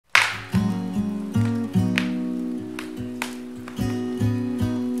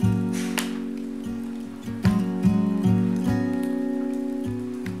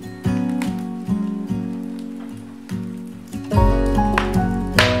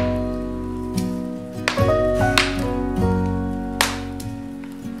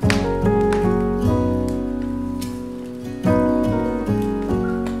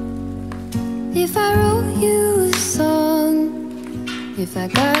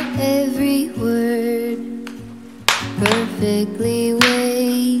every word perfectly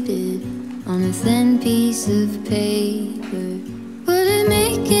weighted on a thin piece of paper. Would it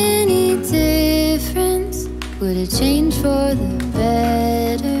make any difference? Would it change for the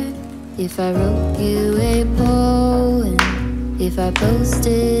better if I wrote you a poem, if I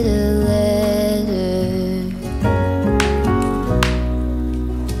posted a letter?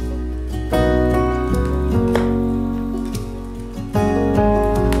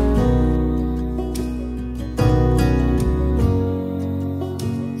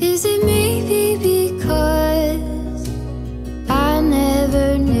 Is it maybe because I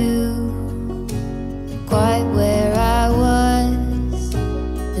never knew quite where I was,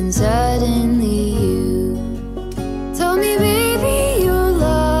 and suddenly you told me, baby, you're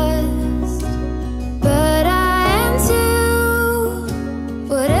lost, but I am too.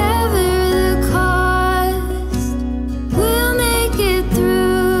 Whatever the cost, we'll make it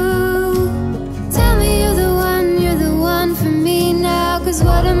through. Tell me you're the one for me now, 'cause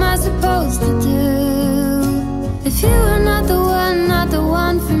what am I supposed to do? If you are not the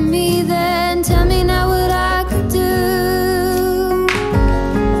one for me, then tell me now what I could do.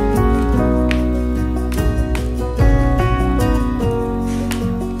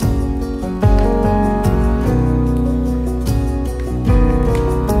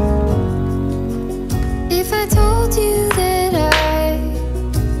 If I told you that I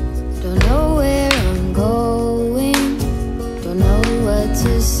don't know where I'm going, don't know what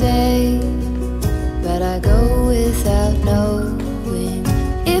to say, but I go without knowing.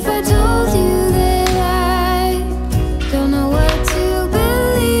 If I told you that I don't know what to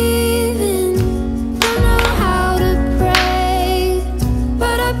believe in, don't know how to pray,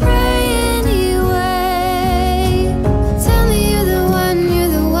 but I pray anyway. Tell me you're the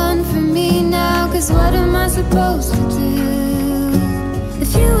one for me now, 'cause what am I supposed to do? If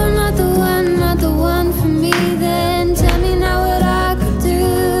you are not the one for me, then tell me now what I could do.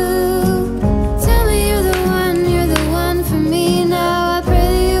 Tell me you're the one for me now. I pray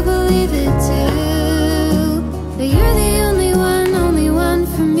that you believe it too, that you're the only one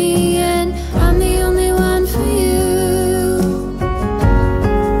for me, and I'm the only one for you.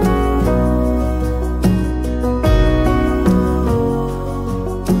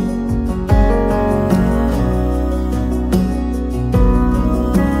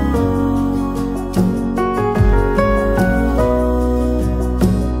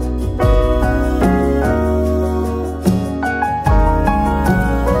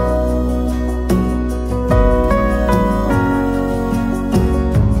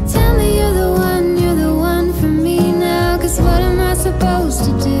 Tell me you're the one for me now, 'cause what am I supposed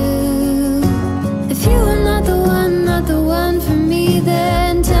to do? If you are not the one for me,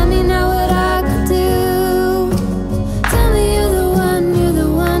 then tell me now what I could do. Tell me you're the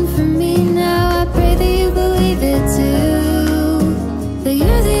one for me now. I pray that you believe it too, that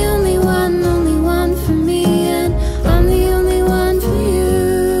you're the only one for me, and I'm the only one for you.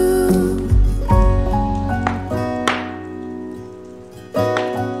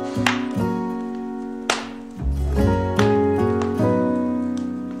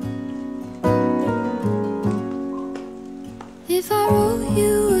 If I wrote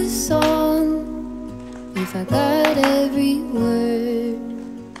you a song, if I got every word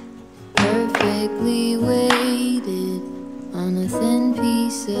perfectly weighted on a thin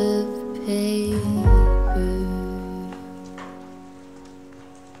piece of paper.